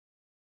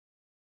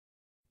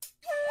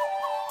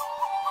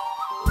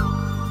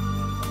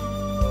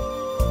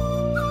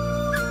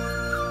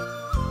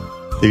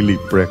Daily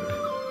Bread,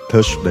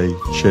 Thursday,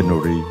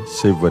 January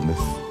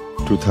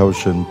 7th,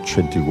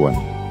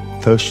 2021,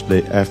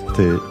 Thursday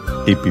after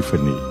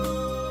Epiphany.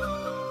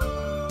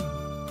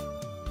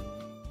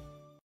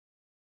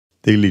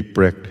 Daily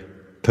Bread,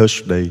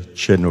 Thursday,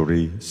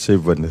 January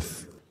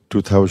 7th,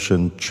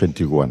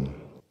 2021,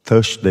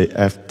 Thursday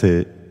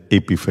after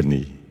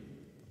Epiphany.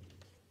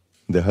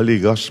 The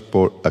Holy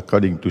Gospel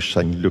according to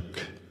St.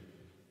 Luke.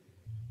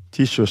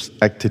 Jesus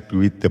acted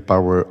with the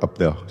power of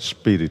the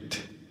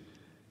Spirit,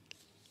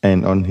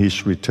 and on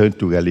his return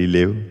to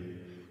Galilee,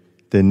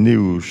 the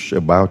news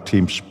about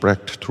him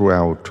spread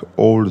throughout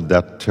all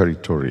that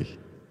territory.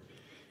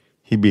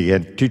 He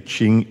began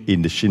teaching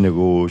in the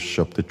synagogues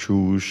of the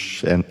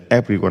Jews, and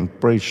everyone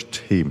praised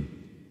him.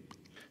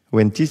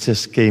 When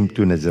Jesus came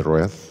to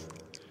Nazareth,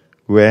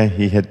 where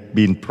he had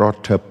been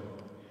brought up,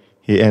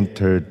 he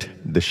entered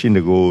the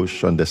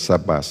synagogues on the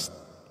Sabbath,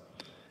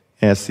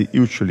 as he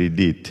usually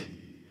did.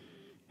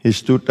 He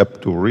stood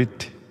up to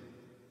read,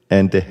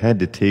 and they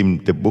handed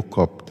him the book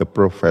of the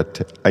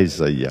prophet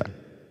Isaiah.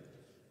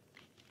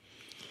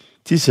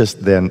 Jesus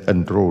then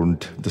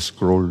unrolled the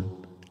scroll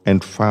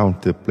and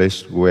found the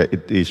place where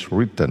it is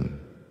written,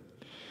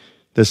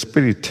 "The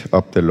Spirit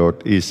of the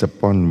Lord is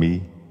upon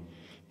me.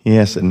 He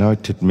has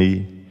anointed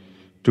me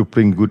to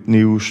bring good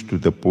news to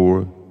the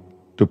poor,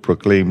 to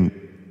proclaim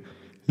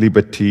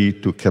liberty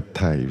to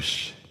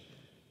captives,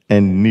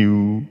 and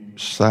new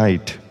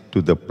sight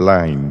to the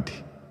blind,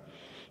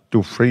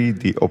 to free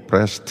the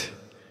oppressed,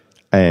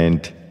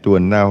 and to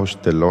announce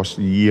the lost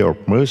year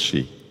of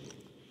mercy."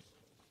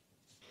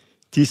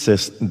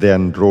 Jesus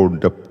then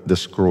rolled up the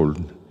scroll,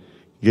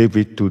 gave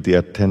it to the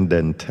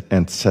attendant,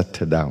 and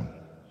sat down.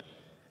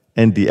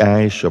 And the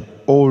eyes of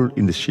all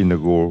in the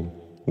synagogue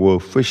were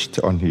fixed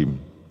on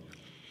him.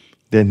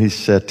 Then he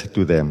said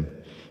to them,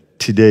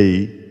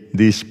 "Today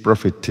these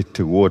prophetic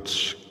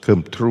words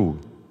come true,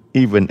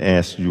 even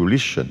as you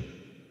listen."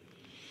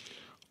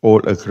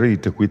 All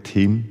agreed with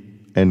him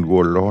and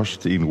were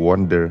lost in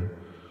wonder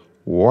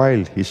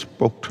while he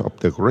spoke of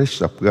the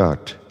grace of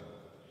God.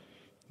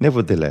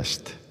 Nevertheless,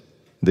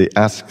 they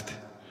asked,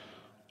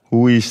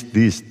 "Who is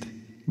this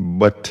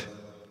but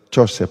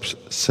Joseph's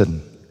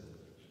son?"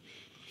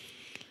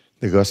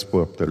 The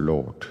Gospel of the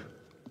Lord.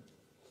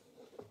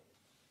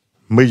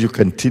 May you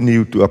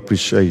continue to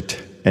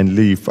appreciate and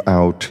live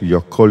out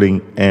your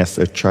calling as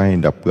a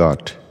child of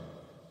God.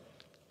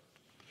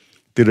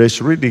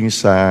 Today's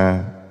readings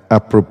are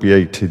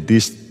appropriate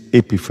this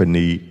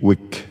Epiphany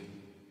week.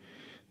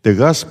 The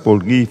Gospel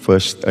gives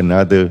us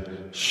another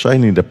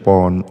shining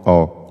upon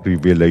or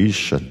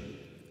revelation.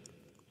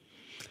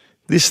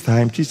 This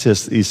time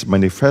Jesus is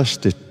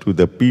manifested to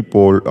the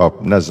people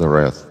of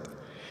Nazareth,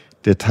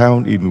 the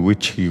town in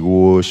which he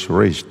was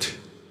raised.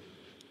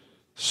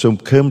 Some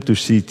come to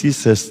see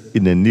Jesus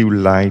in a new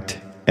light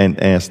and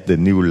as the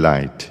new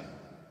light.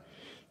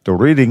 The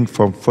reading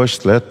from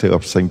first letter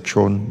of St.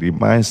 John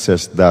reminds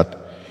us that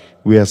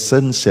we are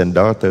sons and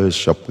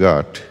daughters of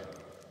God.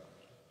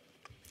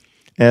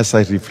 As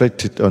I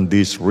reflected on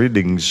these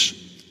readings,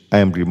 I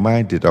am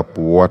reminded of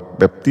what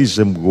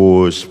baptism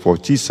was for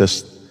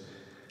Jesus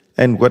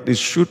and what it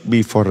should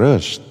be for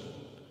us.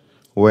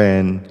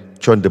 When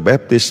John the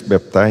Baptist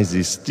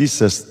baptizes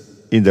Jesus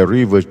in the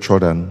river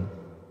Jordan,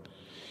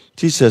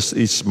 Jesus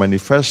is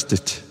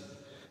manifested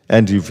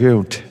and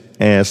revealed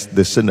as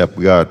the Son of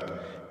God,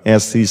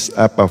 as his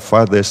Abba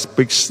Father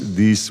speaks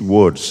these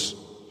words,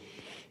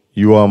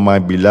 "You are my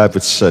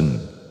beloved Son,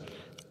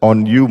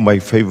 on you my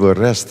favor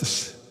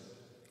rests."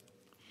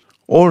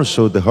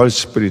 Also the Holy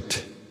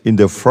Spirit in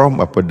the form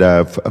of a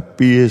dove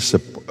appears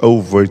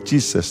over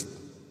Jesus.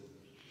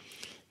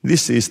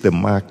 This is the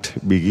marked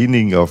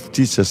beginning of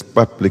Jesus'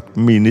 public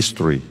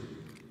ministry.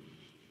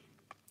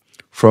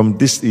 From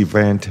this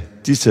event,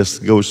 Jesus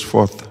goes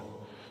forth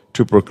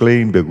to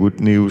proclaim the good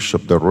news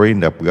of the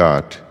reign of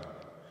God.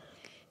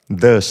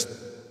 Thus,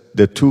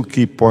 the two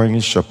key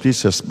points of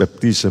Jesus'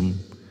 baptism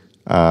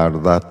are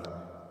that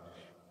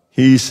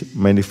he is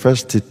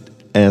manifested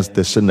as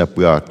the Son of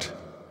God,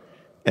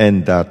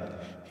 and that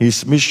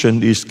his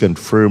mission is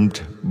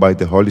confirmed by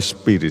the Holy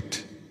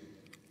Spirit.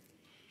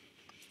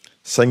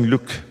 St.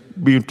 Luke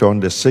built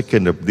on the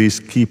second of these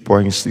key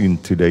points in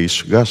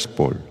today's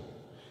Gospel.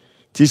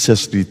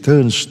 Jesus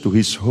returns to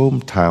his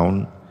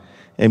hometown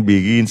and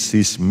begins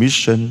his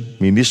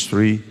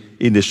ministry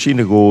in the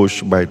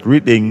synagogues by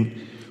reading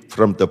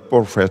from the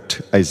prophet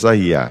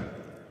Isaiah.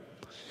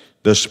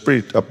 "The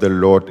Spirit of the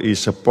Lord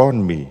is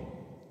upon me,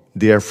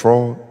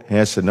 therefore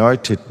has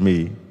anointed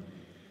me,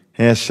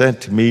 has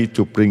sent me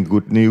to bring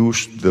good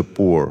news to the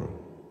poor."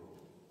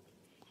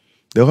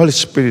 The Holy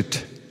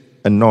Spirit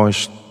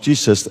anoints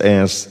Jesus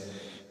as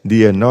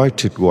the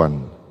Anointed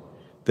One,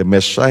 the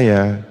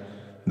Messiah,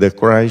 the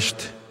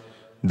Christ,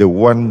 the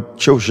one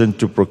chosen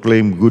to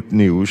proclaim good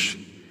news,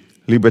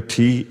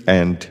 liberty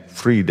and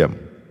freedom,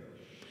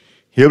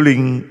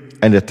 healing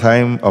and a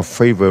time of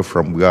favor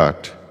from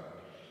God.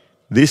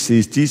 This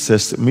is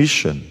Jesus'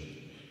 mission.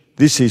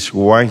 This is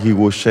why he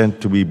was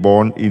sent to be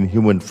born in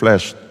human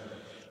flesh.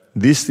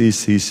 This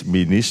is his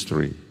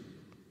ministry.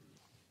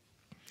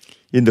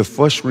 In the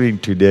first reading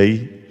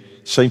today,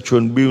 St.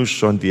 John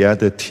builds on the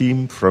other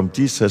theme from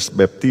Jesus'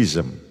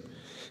 baptism,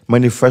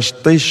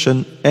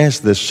 manifestation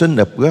as the Son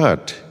of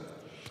God.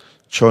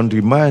 John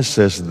reminds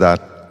us that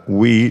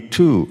we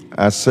too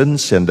are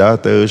sons and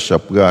daughters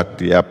of God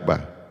the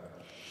Abba,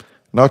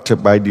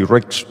 not by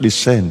direct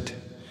descent,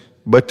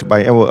 but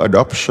by our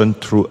adoption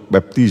through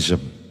baptism.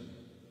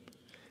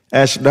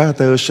 As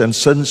daughters and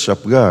sons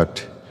of God,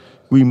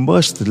 we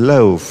must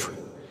love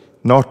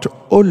not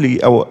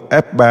only our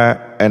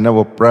Abba and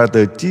our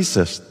brother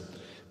Jesus,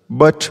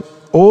 but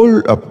all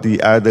of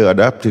the other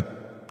adopted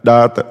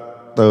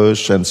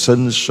daughters and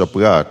sons of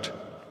God,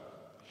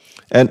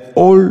 and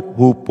all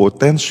who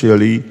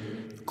potentially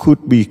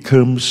could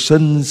become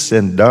sons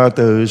and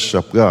daughters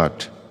of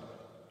God.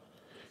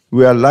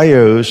 We are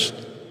liars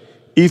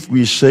if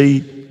we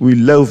say we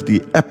love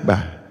the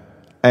Abba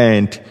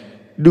and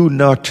do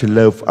not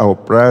love our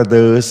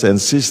brothers and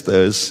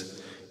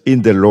sisters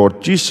in the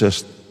Lord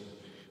Jesus,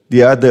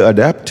 the other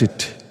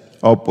adopted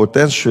or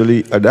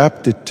potentially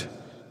adopted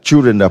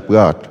children of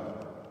God.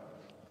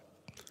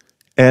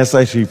 As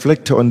I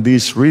reflect on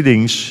these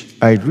readings,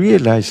 I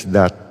realize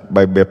that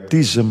by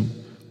baptism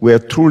we are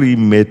truly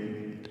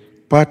made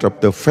part of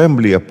the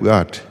family of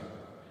God.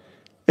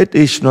 It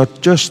is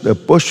not just a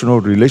personal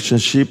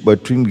relationship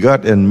between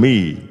God and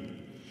me.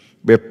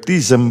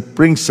 Baptism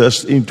brings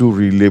us into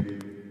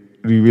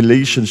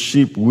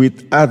relationship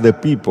with other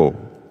people.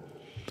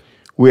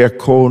 We are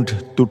called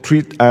to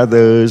treat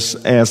others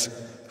as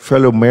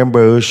fellow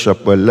members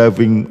of a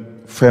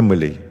loving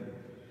family.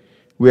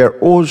 We are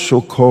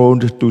also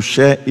called to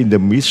share in the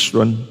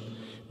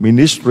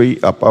ministry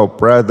of our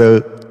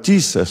brother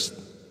Jesus.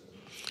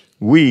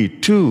 We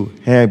too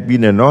have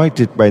been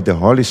anointed by the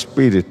Holy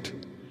Spirit.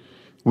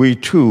 We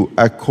too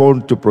are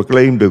called to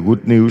proclaim the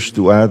good news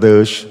to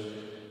others,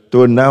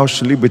 to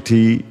announce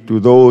liberty to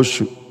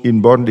those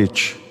in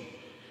bondage,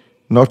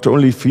 not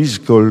only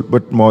physical,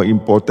 but more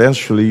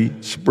importantly,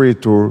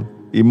 spiritual,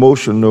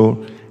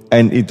 emotional,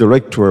 and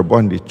intellectual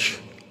bondage.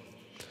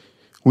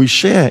 We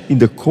share in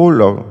the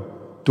call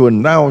to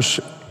announce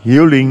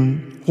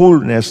healing,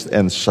 wholeness,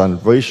 and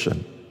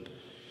salvation.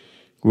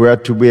 We are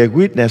to be a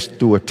witness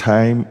to a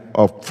time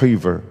of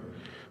favor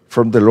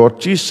from the Lord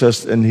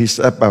Jesus and His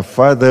Abba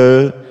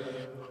Father,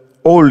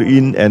 all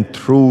in and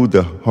through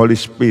the Holy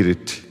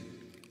Spirit.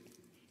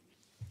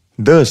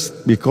 Thus,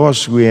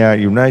 because we are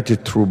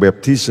united through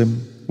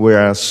baptism, we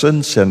are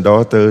sons and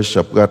daughters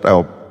of God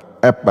our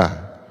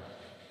Abba.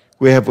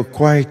 We have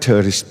quite a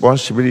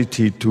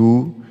responsibility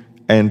to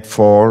and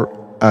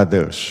for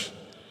others.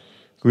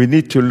 We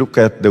need to look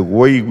at the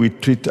way we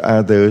treat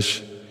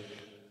others.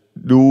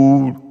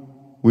 Do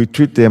we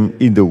treat them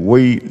in the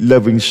way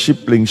loving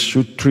siblings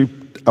should treat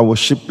our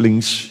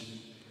siblings?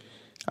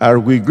 Are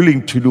we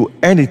willing to do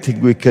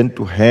anything we can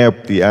to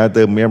help the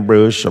other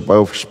members of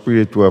our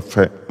spiritual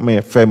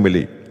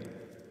family?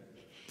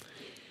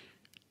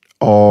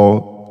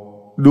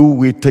 Or do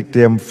we take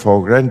them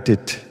for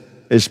granted,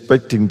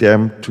 expecting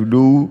them to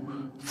do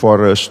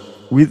for us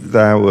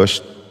without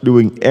us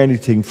doing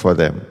anything for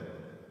them?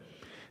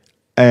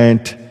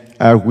 And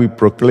are we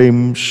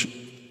proclaimers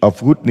of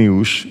good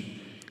news,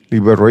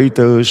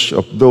 liberators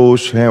of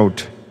those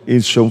held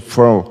in some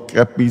form of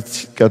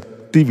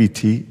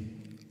captivity?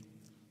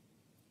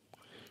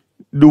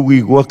 Do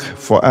we work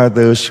for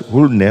others'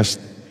 wholeness,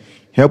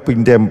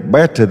 helping them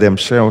better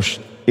themselves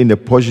in a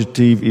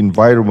positive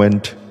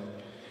environment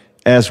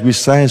as we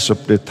sense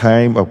of the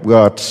time of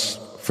God's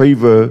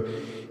favor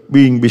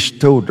being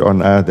bestowed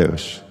on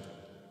others?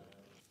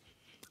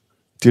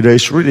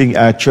 Today's readings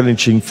are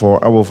challenging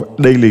for our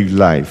daily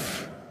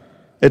life.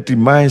 It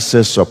reminds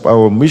us of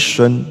our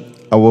mission,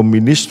 our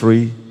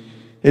ministry.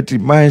 It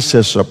reminds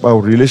us of our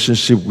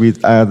relationship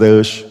with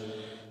others.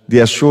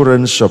 The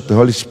assurance of the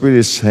Holy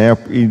Spirit's help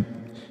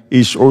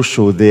is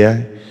also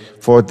there,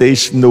 for there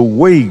is no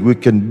way we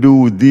can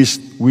do this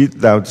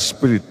without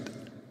Spirit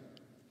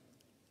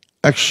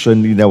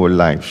action in our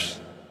lives.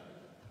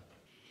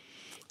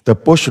 The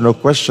personal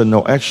question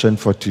or action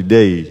for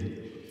today: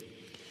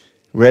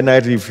 when I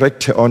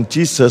reflect on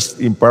Jesus'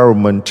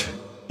 empowerment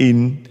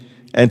in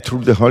and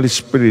through the Holy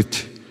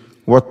Spirit,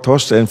 what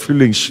thoughts and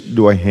feelings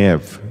do I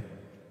have?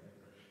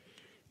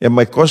 Am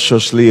I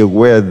consciously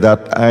aware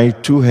that I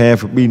too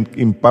have been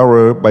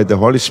empowered by the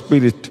Holy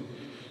Spirit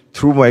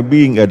through my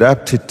being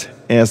adopted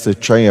as a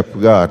child of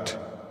God?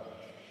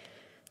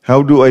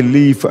 How do I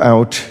live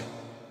out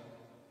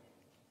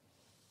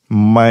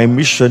my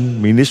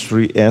mission,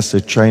 ministry as a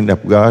child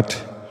of God?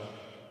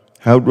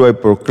 How do I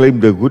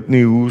proclaim the good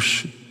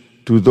news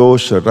to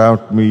those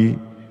around me,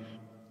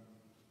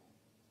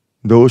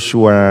 those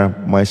who are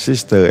my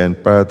sister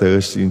and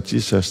brothers in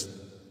Jesus?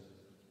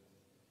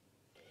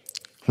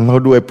 How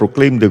do I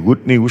proclaim the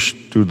good news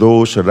to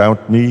those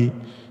around me,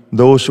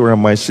 those who are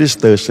my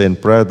sisters and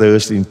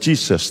brothers in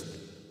Jesus?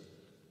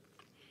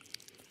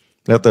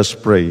 Let us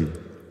pray.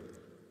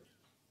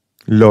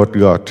 Lord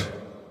God,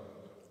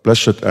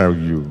 blessed are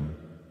you,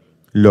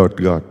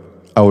 Lord God,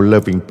 our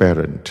loving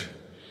parent.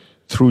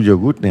 Through your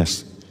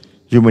goodness,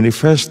 You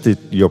manifested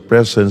your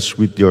presence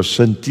with your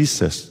Son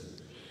Jesus.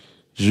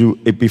 You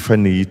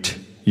epiphanied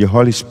your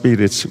Holy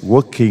Spirit's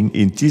working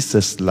in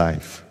Jesus'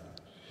 life.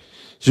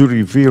 You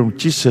revealed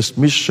Jesus'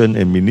 mission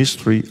and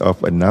ministry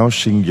of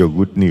announcing your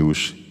good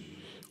news,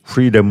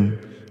 freedom,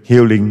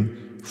 healing,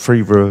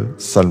 favor,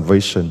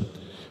 salvation,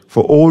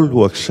 for all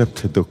who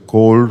accept the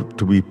call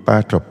to be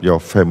part of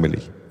your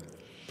family,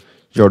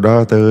 your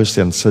daughters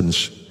and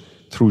sons,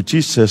 through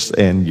Jesus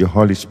and your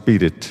Holy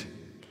Spirit.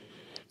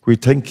 We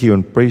thank you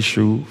and praise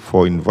you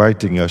for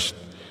inviting us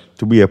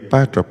to be a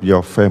part of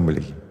your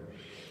family,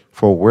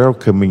 for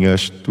welcoming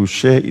us to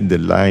share in the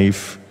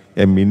life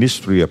and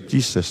ministry of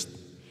Jesus.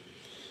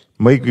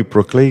 May we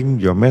proclaim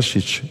your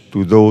message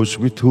to those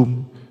with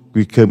whom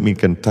we come in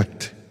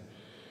contact.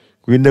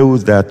 We know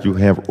that you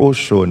have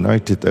also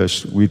anointed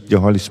us with your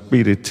Holy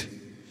Spirit,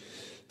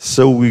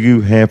 so we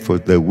will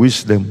have the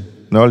wisdom,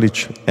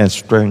 knowledge, and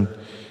strength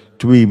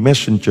to be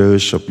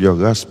messengers of your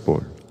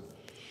gospel.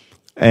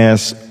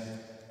 As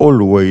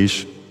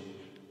always,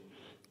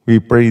 we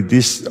pray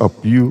this of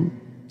you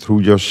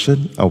through your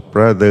Son, our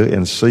brother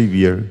and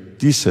Savior,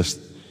 Jesus,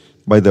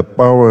 by the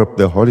power of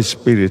the Holy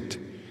Spirit,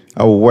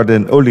 our one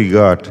and only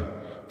God,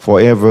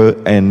 forever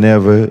and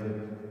ever.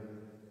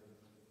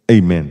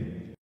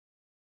 Amen.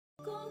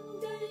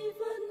 Con đây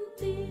vẫn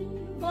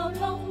tin vào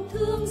lòng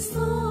thương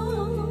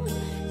xót,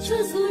 cho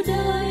dù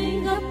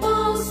đời gặp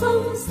bao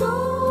sóng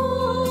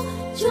gió,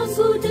 cho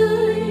dù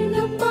đời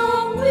gặp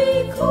bao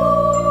nguy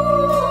khó.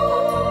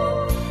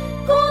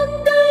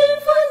 Con đây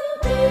vẫn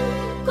tin,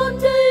 con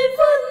đây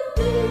vẫn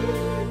tin,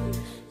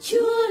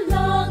 Chúa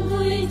là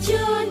người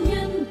cha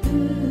nhân từ,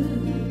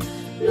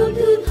 luôn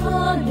thứ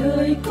tha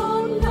đời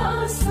con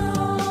đã xa.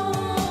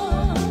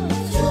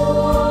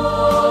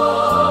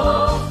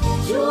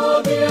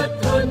 Chúa biết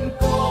thân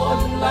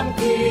con làm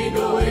khi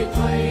đổi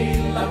thay,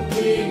 làm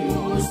khi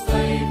ngủ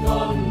say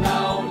con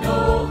nào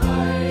đâu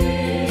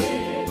hay.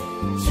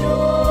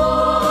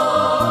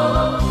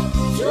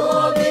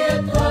 Chúa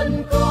biết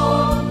thân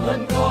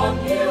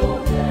con yêu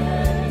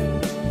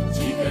hèn,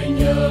 chỉ cần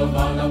nhờ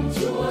vào lòng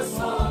Chúa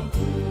xa.